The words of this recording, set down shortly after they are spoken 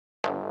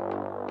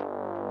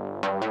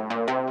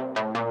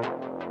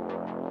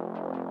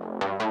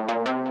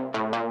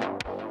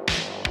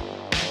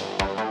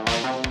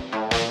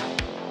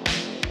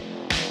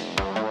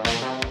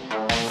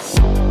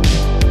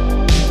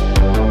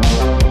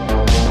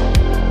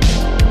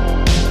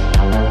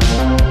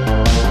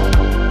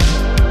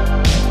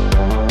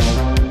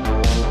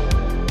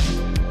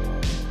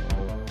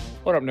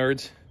up,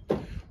 nerds?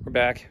 We're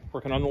back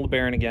working on the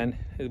LeBaron again.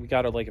 We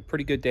got a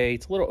pretty good day.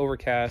 It's a little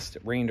overcast.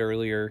 It rained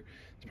earlier.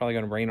 It's probably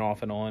going to rain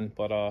off and on,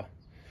 but I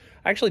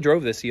actually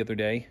drove this the other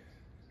day.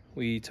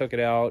 We took it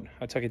out.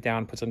 I took it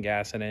down, put some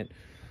gas in it,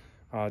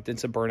 did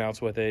some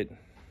burnouts with it,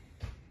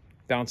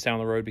 bounced down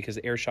the road because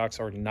the air shocks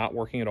are not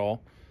working at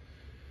all.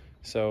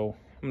 So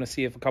I'm going to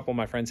see if a couple of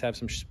my friends have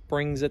some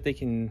springs that they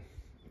can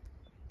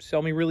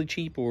sell me really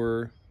cheap,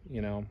 or,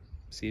 you know,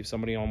 see if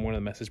somebody on one of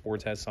the message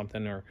boards has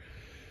something, or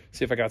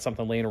see if I got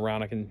something laying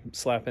around I can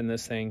slap in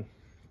this thing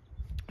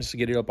just to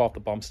get it up off the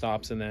bump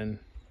stops, and then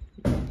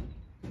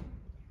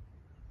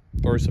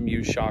throw some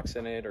used shocks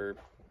in it, or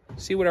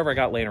see whatever I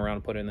got laying around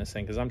and put in this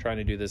thing, because I'm trying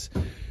to do this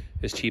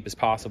as cheap as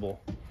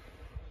possible.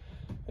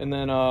 And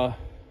then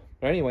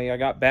but anyway, I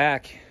got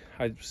back,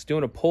 I was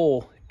doing a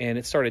pull and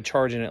it started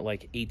charging at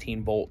like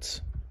 18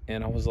 volts,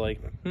 and I was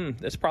like,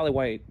 that's probably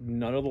why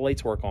none of the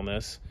lights work on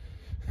this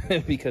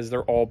because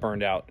they're all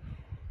burned out.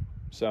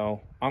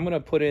 So I'm going to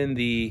put in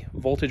the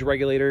voltage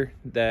regulator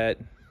that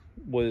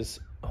was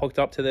hooked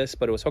up to this,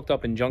 but it was hooked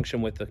up in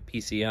junction with the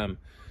PCM.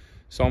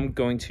 So I'm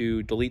going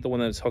to delete the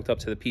one that's hooked up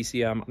to the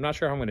PCM. I'm not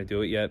sure how I'm going to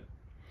do it yet,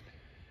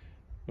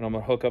 but I'm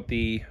going to hook up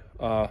the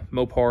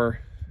Mopar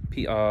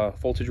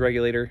voltage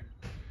regulator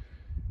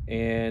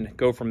and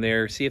go from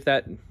there. See if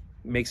that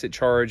makes it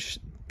charge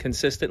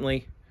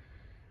consistently.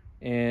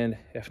 And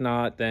if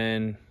not,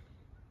 then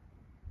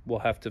we'll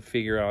have to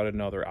figure out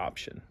another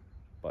option.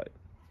 But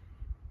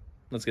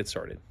let's get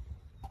started.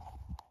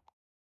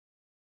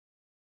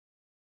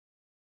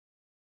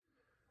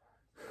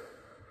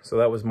 So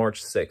that was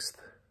March 6th.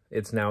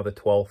 It's now the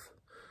 12th.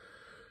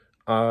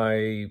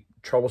 I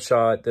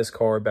troubleshot this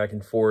car back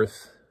and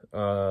forth.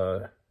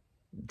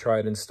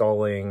 Tried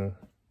installing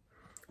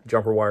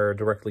jumper wire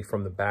directly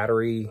from the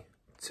battery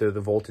to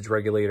the voltage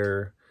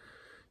regulator.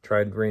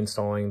 Tried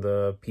reinstalling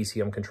the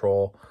PCM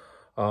control.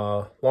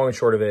 Long and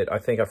short of it, I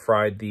think I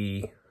fried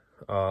the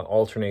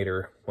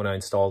alternator when I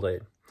installed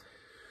it.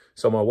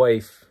 So my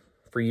wife,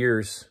 for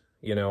years,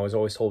 you know, has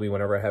always told me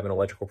whenever I have an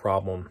electrical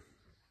problem,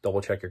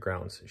 double check your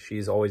grounds.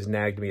 She's always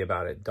nagged me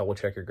about it. Double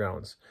check your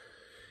grounds.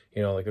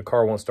 You know, like a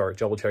car won't start,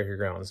 double check your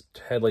grounds.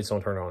 Headlights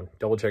don't turn on,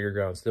 double check your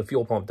grounds. The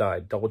fuel pump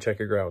died, double check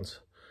your grounds.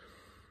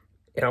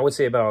 And I would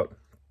say about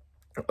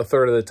a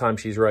third of the time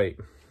she's right.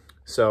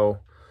 So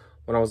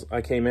when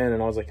I came in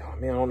and I was like, oh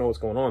man, I don't know what's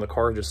going on. The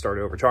car just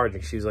started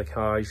overcharging. She's like,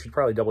 you should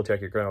probably double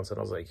check your grounds. And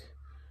I was like,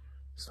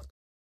 it's not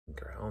the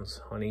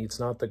grounds, honey. It's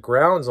not the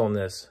grounds on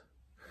this.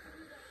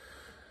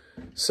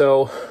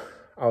 So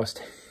I was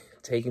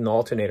taking the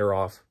alternator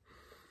off,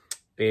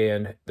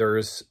 and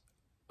there's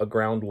a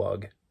ground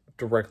lug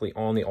directly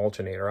on the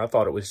alternator. I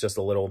thought it was just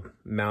a little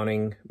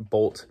mounting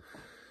bolt,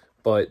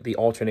 but the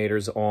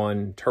alternators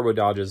on turbo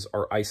Dodges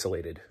are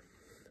isolated.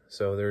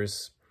 So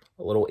there's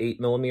a little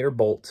 8mm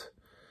bolt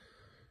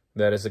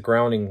that is a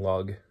grounding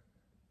lug,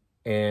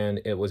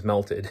 and it was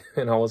melted.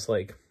 And I was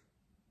like,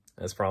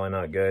 that's probably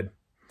not good.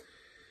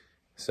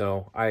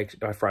 So I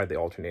fried the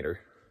alternator.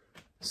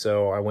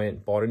 So I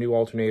went, bought a new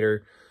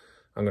alternator.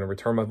 I'm going to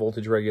return my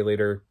voltage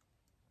regulator,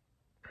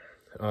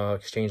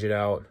 exchange it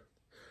out.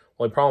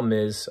 Well, the problem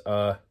is,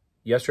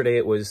 yesterday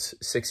it was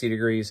 60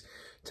 degrees.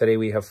 Today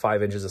we have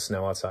 5 inches of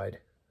snow outside.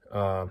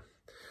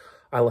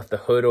 I left the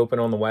hood open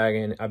on the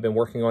wagon. I've been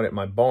working on it in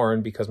my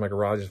barn because my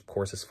garage, of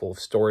course, is full of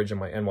storage in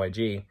my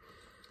NYG.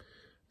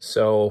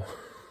 So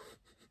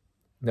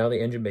now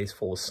the engine bay is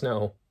full of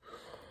snow.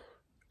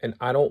 And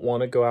I don't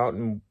want to go out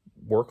and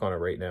work on it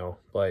right now.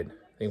 But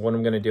I think what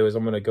I'm going to do is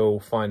I'm going to go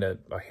find a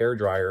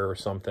hairdryer or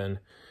something and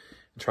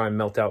try and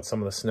melt out some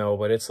of the snow.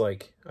 But it's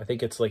like, I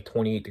think it's like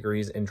 28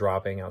 degrees and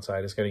dropping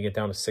outside. It's going to get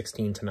down to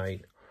 16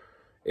 tonight.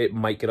 It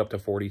might get up to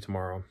 40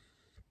 tomorrow.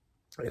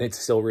 And it's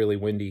still really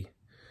windy.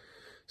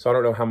 So I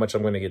don't know how much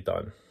I'm going to get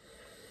done.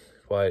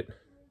 But,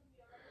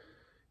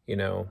 you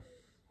know,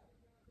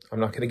 I'm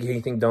not going to get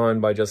anything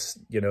done by just,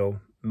 you know,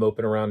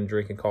 moping around and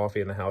drinking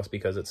coffee in the house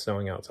because it's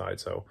snowing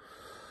outside. So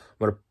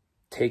I'm going to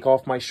take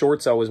off my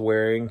shorts I was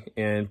wearing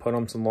and put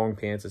on some long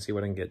pants and see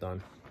what I can get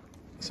done.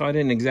 So I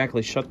didn't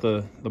exactly shut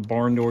the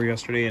barn door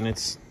yesterday, and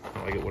it's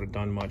not like it would have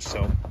done much.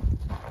 So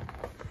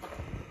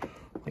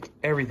like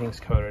everything's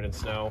coated in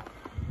snow.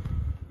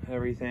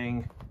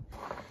 Everything.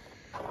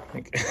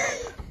 Like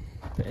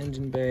the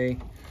engine bay,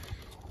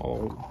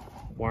 all the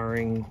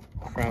wiring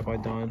crap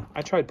I've done.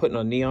 I tried putting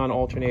a neon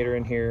alternator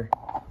in here.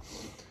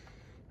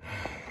 I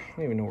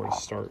don't even know where to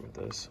start with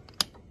this,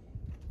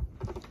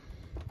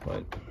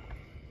 but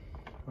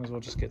might as well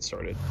just get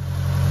started.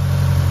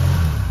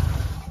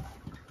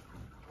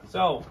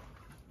 So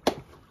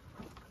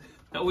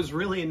that was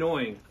really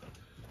annoying,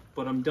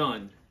 but I'm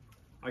done.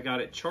 I got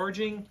it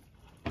charging.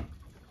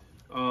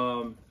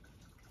 I'll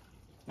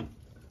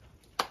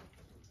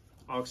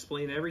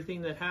explain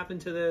everything that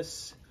happened to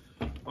this.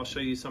 I'll show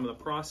you some of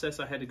the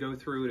process I had to go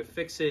through to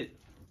fix it.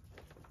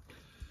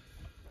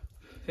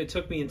 It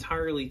took me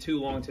entirely too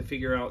long to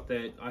figure out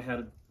that I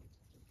had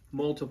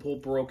multiple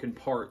broken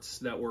parts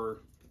that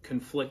were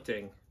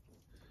conflicting.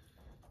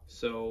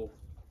 So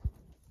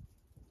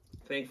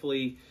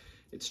thankfully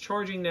it's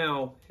charging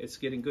now. It's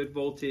getting good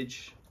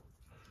voltage,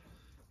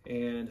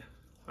 and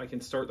I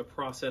can start the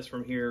process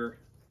from here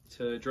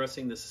to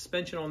addressing the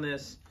suspension on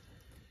this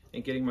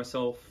and getting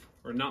myself,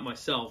 or not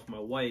myself, my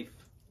wife,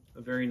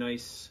 a very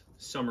nice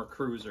summer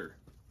cruiser.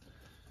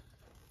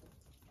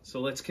 So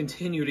let's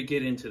continue to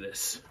get into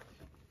this.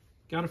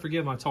 Gotta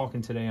forgive my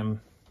talking today.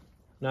 I'm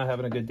not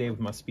having a good day with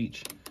my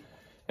speech.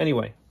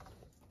 Anyway,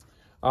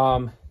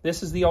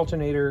 this is the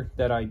alternator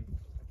that I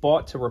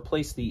bought to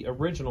replace the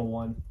original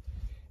one,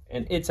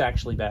 and it's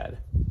actually bad.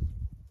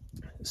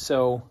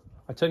 So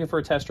I took it for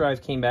a test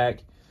drive, came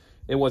back,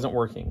 it wasn't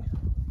working.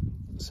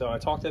 So I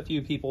talked to a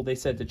few people. They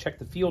said to check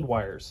the field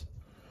wires.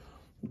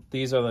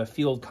 These are the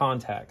field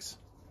contacts.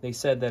 They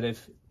said that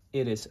if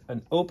it is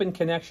an open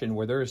connection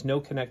where there is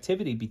no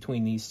connectivity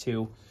between these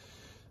two,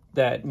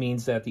 that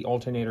means that the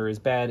alternator is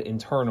bad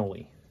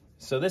internally.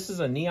 So this is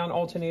a neon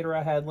alternator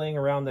I had laying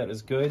around that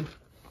is good.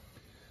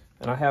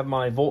 And I have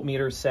my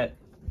voltmeter set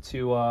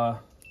to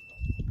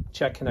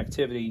check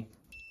connectivity,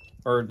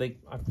 or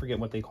I forget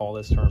what they call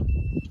this term.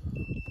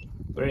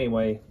 But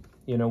anyway,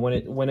 you know,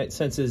 when it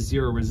senses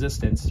zero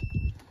resistance,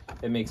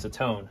 it makes a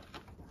tone.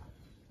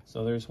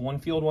 So there's one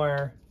field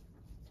wire,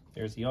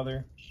 there's the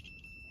other.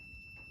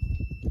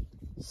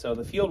 So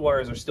the field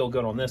wires are still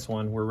good on this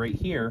one. We're right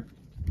here.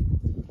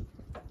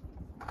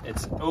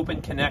 It's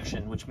open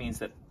connection, which means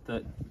that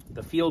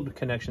the field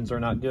connections are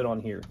not good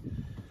on here.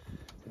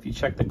 If you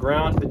check the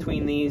ground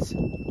between these,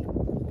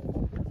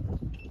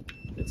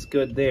 it's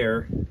good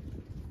there.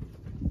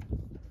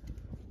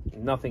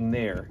 Nothing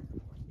there.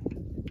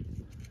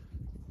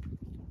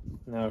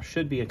 Now there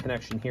should be a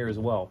connection here as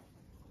well.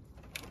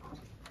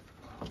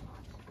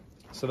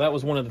 So that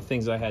was one of the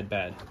things I had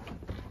bad.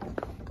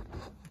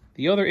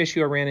 The other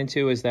issue I ran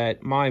into is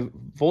that my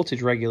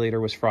voltage regulator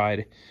was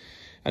fried,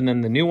 and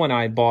then the new one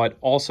I bought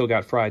also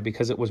got fried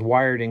because it was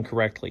wired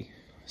incorrectly.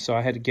 So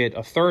I had to get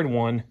a third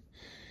one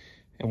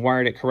and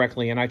wired it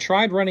correctly. And I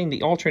tried running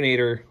the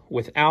alternator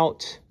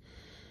without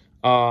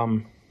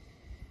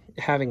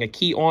having a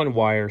key on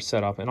wire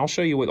set up, and I'll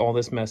show you what all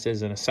this mess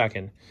is in a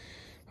second.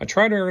 I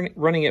tried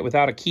running it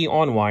without a key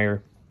on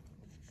wire,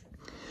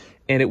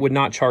 and it would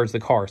not charge the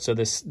car. So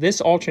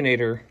this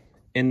alternator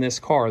in this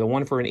car, the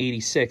one for an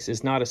 86,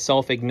 is not a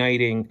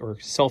self-igniting or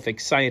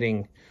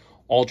self-exciting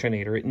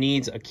alternator. It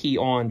needs a key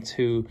on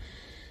to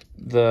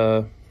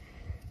the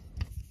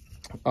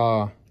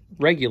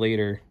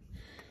regulator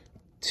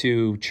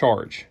to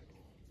charge.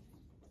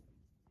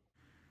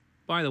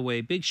 By the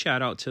way, big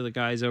shout out to the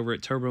guys over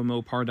at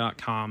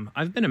turbomopar.com.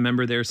 I've been a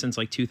member there since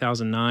like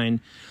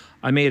 2009.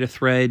 I made a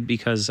thread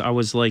because I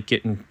was like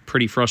getting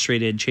pretty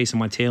frustrated chasing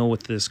my tail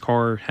with this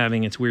car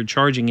having its weird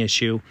charging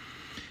issue.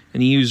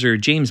 And the user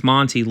James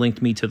Monty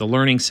linked me to the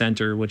Learning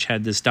Center, which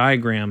had this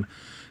diagram.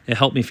 It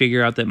helped me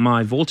figure out that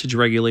my voltage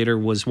regulator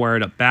was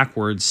wired up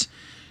backwards,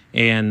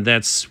 and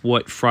that's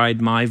what fried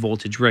my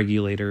voltage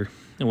regulator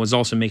and was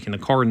also making the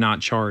car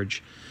not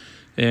charge.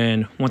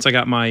 And once I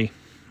got my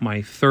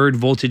third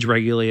voltage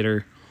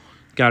regulator,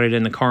 got it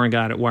in the car and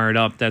got it wired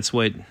up, that's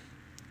what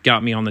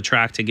got me on the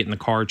track to getting the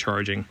car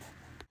charging.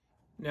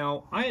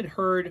 Now, I had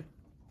heard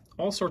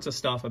all sorts of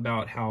stuff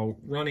about how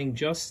running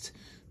just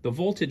the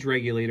voltage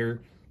regulator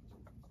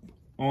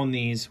on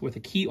these with a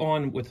key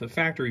on with a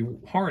factory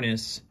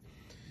harness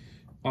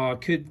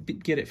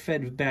could get it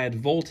fed bad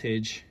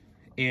voltage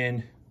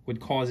and would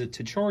cause it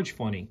to charge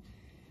funny.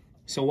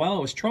 So while I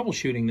was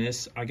troubleshooting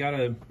this, I got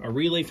a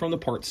relay from the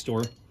parts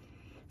store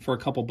for a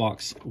couple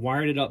bucks,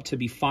 wired it up to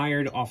be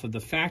fired off of the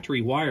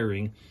factory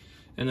wiring,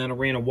 and then I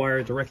ran a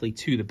wire directly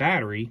to the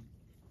battery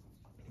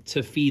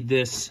to feed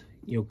this,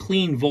 you know,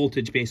 clean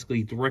voltage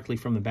basically directly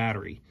from the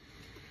battery.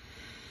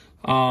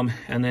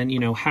 And then, you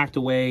know, hacked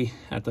away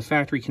at the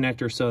factory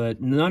connector so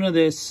that none of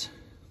this,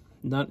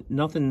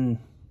 nothing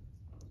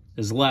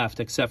is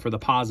left except for the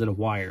positive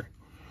wire.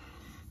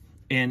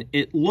 And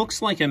it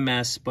looks like a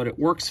mess, but it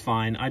works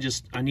fine.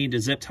 I need to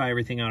zip tie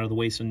everything out of the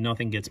way so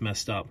nothing gets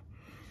messed up.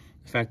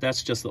 In fact,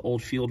 that's just the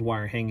old field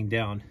wire hanging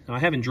down. Now, I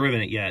haven't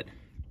driven it yet.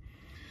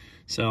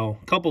 So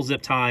a couple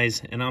zip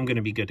ties and I'm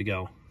gonna be good to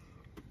go.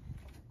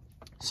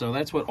 So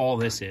that's what all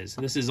this is.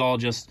 This is all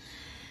just,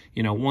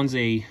 you know, one's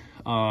a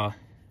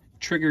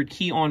triggered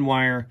key on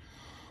wire,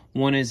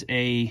 one is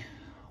a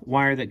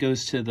wire that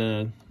goes to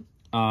the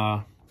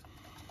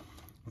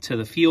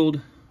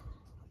field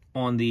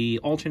on the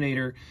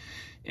alternator,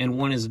 and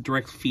one is a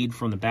direct feed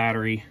from the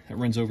battery that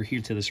runs over here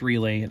to this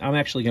relay. And I'm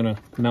actually gonna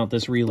mount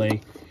this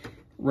relay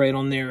right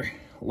on there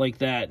like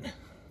that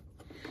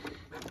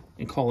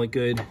and call it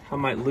good. I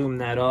might loom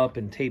that up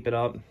and tape it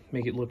up,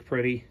 make it look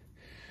pretty.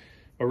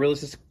 But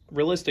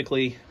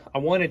realistically, I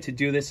wanted to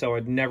do this so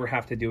I'd never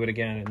have to do it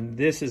again. And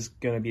this is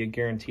gonna be a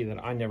guarantee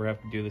that I never have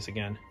to do this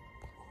again.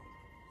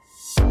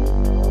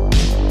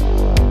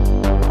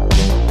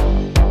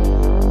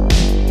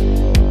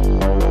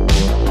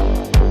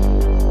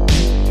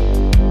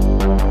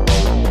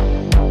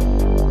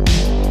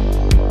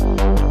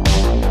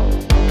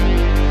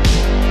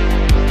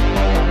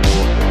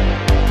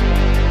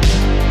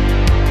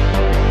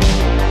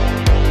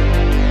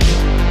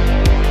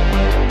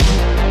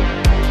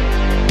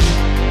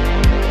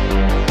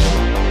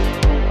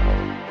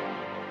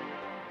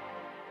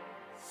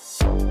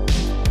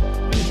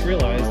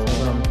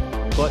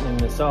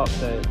 up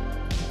that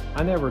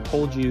I never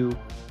told you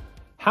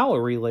how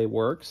a relay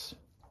works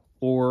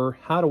or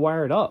how to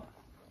wire it up.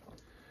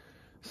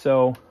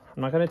 So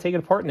I'm not going to take it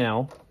apart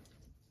now,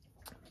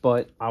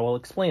 but I will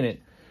explain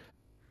it.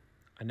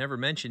 I never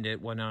mentioned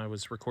it when I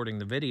was recording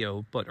the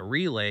video, but a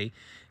relay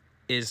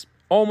is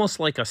almost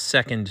like a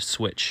second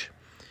switch.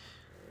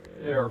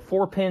 There are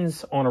 4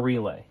 pins on a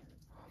relay.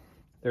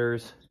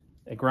 There's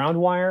a ground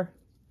wire,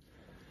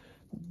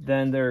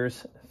 then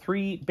there's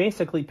 3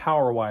 basically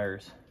power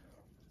wires.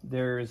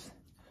 There's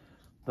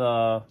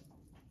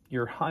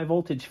your high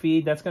voltage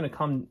feed, that's going to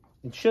come,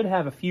 it should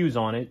have a fuse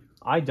on it.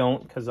 I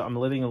don't, because I'm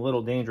living a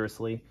little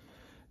dangerously.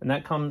 And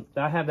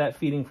I have that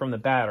feeding from the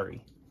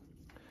battery.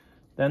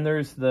 Then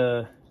there's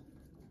the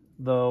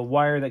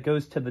wire that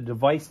goes to the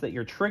device that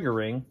you're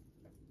triggering.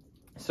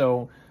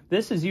 So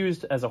this is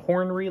used as a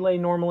horn relay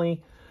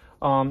normally.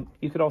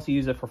 You could also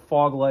use it for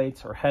fog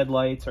lights or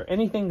headlights or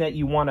anything that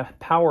you want to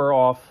power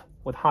off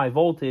with high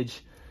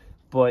voltage,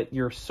 but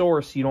your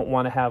source, you don't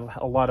want to have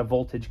a lot of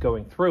voltage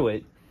going through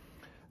it.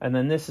 And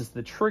then this is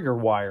the trigger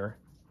wire.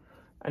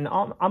 And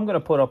I'm going to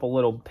put up a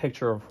little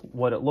picture of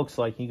what it looks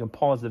like. You can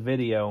pause the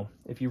video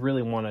if you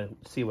really want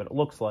to see what it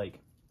looks like.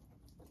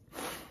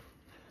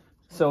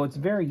 So it's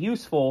very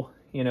useful,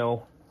 you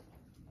know,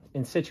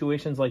 in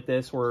situations like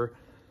this where,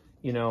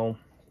 you know,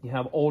 you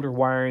have older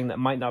wiring that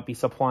might not be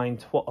supplying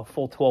a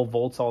full 12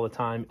 volts all the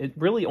time. It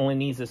really only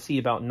needs to see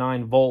about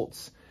 9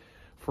 volts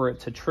for it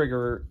to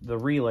trigger the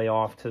relay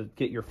off to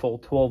get your full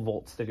 12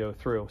 volts to go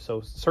through. So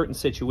certain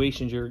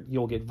situations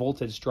you'll get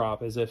voltage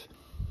drop, as if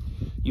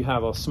you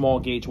have a small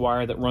gauge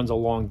wire that runs a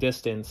long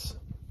distance,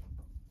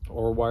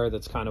 or a wire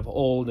that's kind of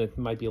old, it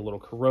might be a little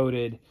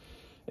corroded,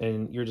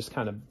 and you're just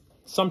kind of,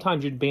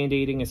 sometimes you're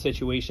band-aiding a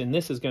situation.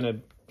 This is going to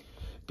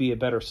be a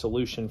better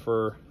solution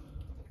for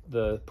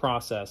the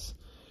process.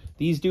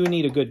 These do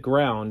need a good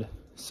ground,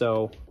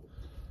 so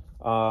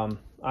I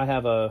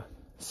have a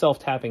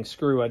self-tapping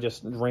screw I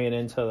just ran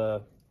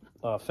into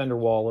the fender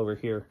wall over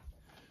here.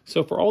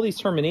 So for all these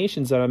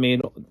terminations that I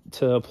made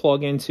to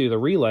plug into the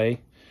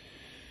relay,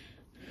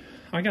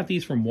 I got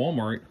these from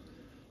Walmart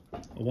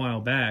a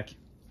while back,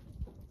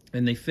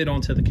 and they fit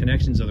onto the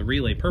connections of the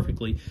relay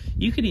perfectly.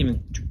 You could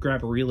even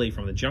grab a relay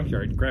from the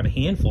junkyard, grab a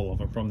handful of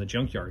them from the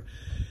junkyard,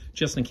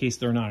 just in case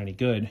they're not any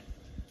good.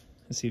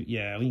 Let's see,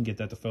 yeah, we can get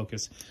that to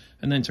focus.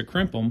 And then to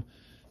crimp them,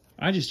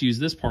 I just use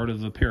this part of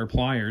the pair of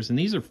pliers, and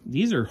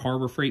these are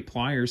Harbor Freight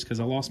pliers because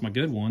I lost my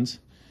good ones,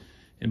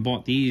 and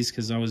bought these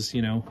because I was,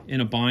 you know,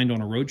 in a bind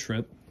on a road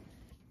trip,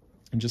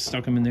 and just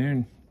stuck them in there,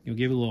 and you'll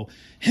give it a little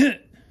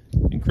hit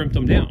and crimped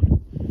them down.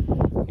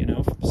 You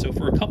know, so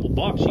for a couple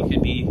bucks, you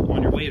could be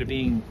on your way to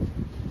being,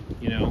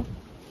 you know,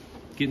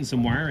 getting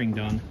some wiring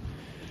done.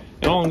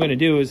 And all I'm going to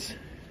do is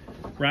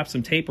wrap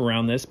some tape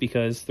around this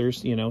because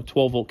there's, you know,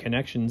 12 volt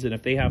connections, and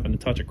if they happen to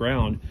touch a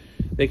ground,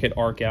 they could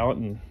arc out.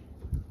 And,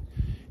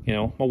 you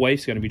know, my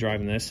wife's going to be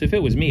driving this. If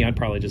it was me, I'd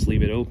probably just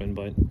leave it open,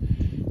 but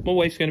my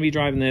wife's going to be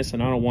driving this,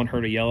 and I don't want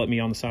her to yell at me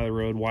on the side of the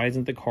road. Why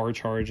isn't the car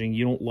charging?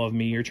 You don't love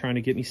me. You're trying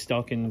to get me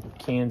stuck in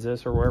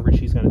Kansas or wherever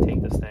she's going to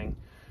take this thing.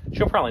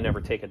 She'll probably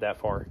never take it that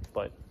far,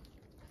 but,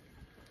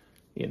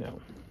 you know,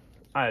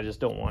 I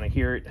just don't want to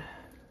hear it.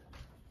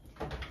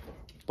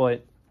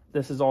 But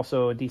this is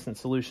also a decent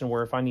solution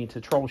where if I need to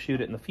troubleshoot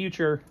it in the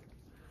future,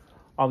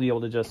 I'll be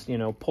able to just, you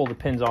know, pull the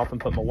pins off and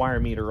put my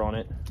wire meter on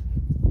it.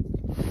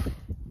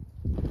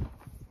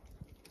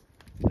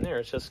 And there,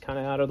 it's just kind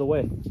of out of the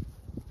way.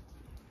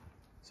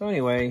 So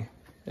anyway,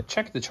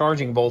 check the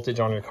charging voltage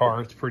on your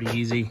car. It's pretty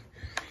easy.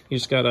 You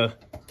just got to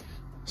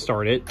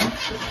start it.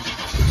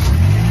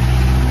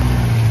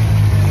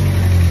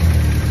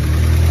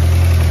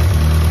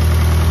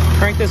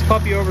 Crank this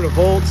puppy over to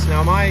volts.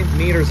 Now my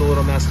meter's a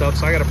little messed up,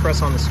 so I gotta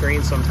press on the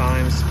screen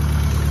sometimes.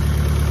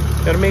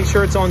 Gotta make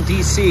sure it's on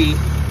DC.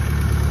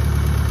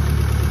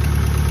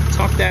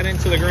 Tuck that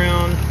into the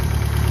ground.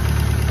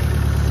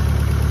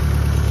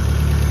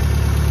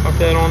 Tuck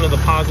that onto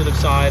the positive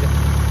side.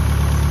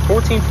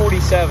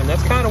 1447,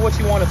 that's kind of what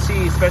you want to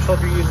see, especially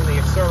if you're using the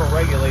external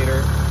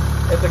regulator.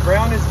 If the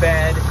ground is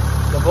bad,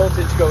 the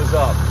voltage goes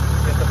up.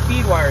 If the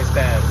feed wire is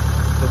bad,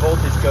 the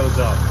voltage goes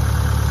up.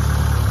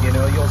 You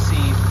know, you'll see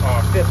 15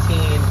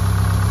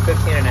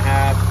 and a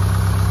half.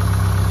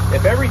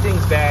 If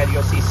everything's bad,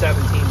 you'll see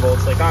 17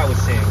 volts like I was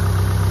seeing,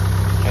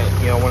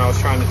 you know, when I was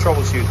trying to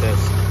troubleshoot this.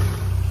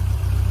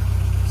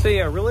 So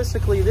yeah,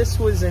 realistically, this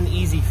was an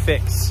easy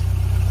fix.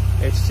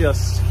 It's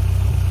just,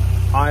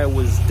 I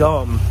was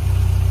dumb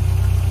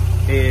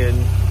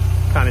and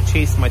kind of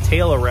chased my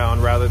tail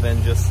around rather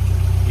than just,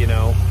 you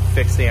know,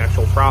 fix the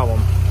actual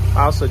problem.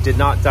 I also did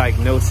not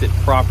diagnose it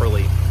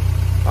properly.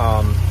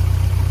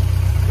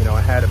 You know,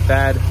 I had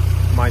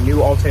my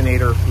new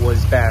alternator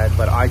was bad,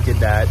 but I did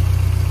that.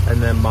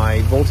 And then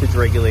my voltage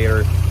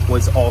regulator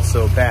was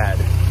also bad.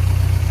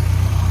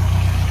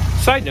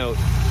 Side note,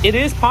 it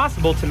is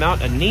possible to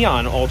mount a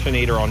neon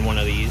alternator on one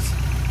of these.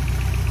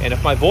 And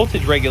if my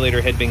voltage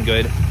regulator had been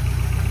good,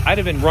 I'd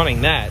have been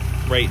running that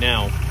right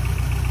now.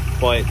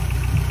 But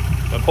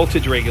my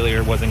voltage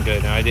regulator wasn't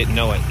good and I didn't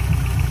know it.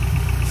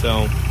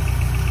 So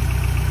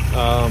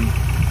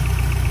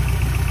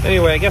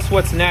Anyway, I guess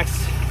what's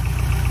next?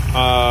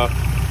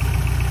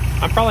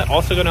 I'm probably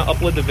also going to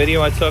upload the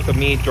video I took of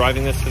me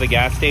driving this to the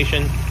gas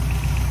station,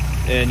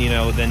 and, you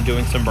know, then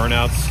doing some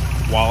burnouts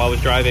while I was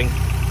driving.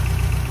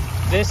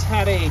 This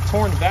had a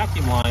torn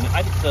vacuum line.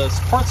 The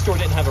parts store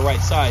didn't have the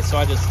right size, so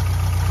I just,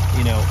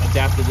 you know,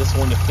 adapted this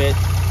one to fit.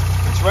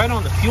 It's right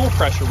on the fuel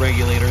pressure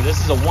regulator. This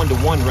is a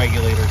 1-to-1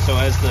 regulator, so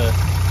as the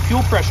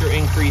fuel pressure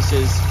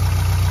increases,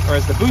 or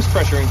as the boost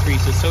pressure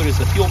increases, so does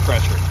the fuel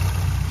pressure.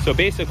 So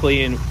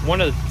basically, in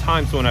one of the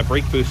times when I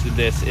brake boosted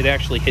this, it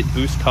actually hit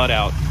boost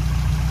cutout.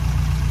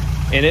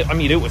 And I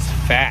mean, it was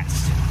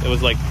fast. It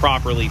was like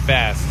properly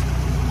fast.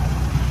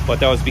 But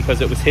that was because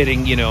it was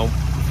hitting, you know,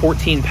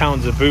 14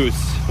 pounds of boost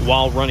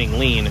while running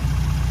lean,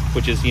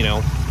 which is, you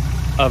know,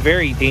 a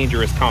very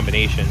dangerous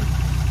combination.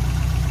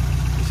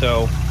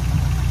 So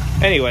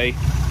anyway,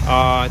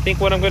 I think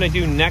what I'm going to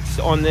do next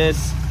on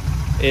this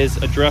is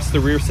address the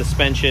rear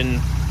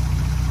suspension.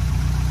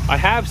 I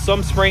have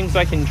some springs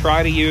I can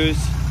try to use.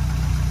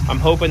 I'm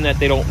hoping that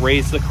they don't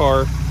raise the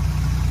car.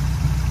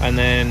 And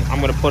then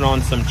I'm going to put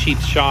on some cheap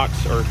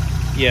shocks, or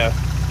yeah,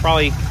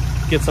 probably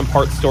get some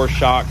parts store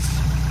shocks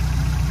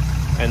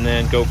and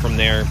then go from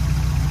there.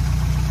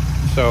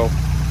 So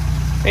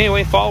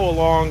anyway, follow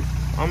along.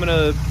 I'm going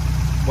to,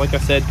 like I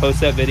said, post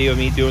that video of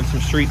me doing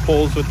some street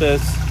pulls with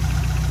this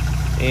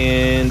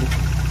and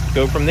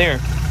go from there.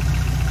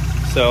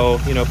 So,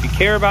 you know, if you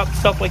care about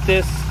stuff like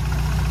this,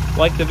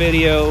 like the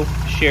video,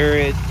 share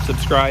it,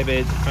 subscribe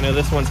it. I know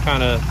this one's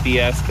kind of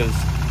BS because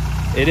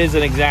it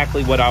isn't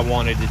exactly what I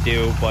wanted to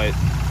do, but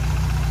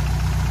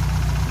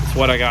it's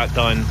what I got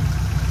done.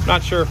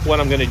 Not sure what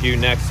I'm going to do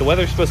next. The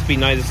weather's supposed to be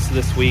nice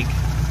this week.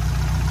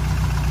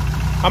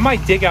 I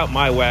might dig out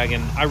my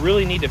wagon. I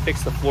really need to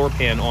fix the floor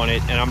pan on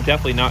it, and I'm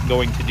definitely not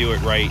going to do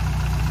it right.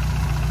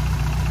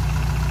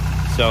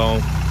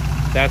 So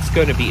that's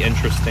going to be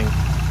interesting.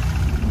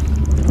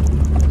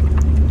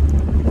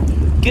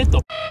 Get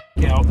the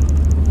f*** out.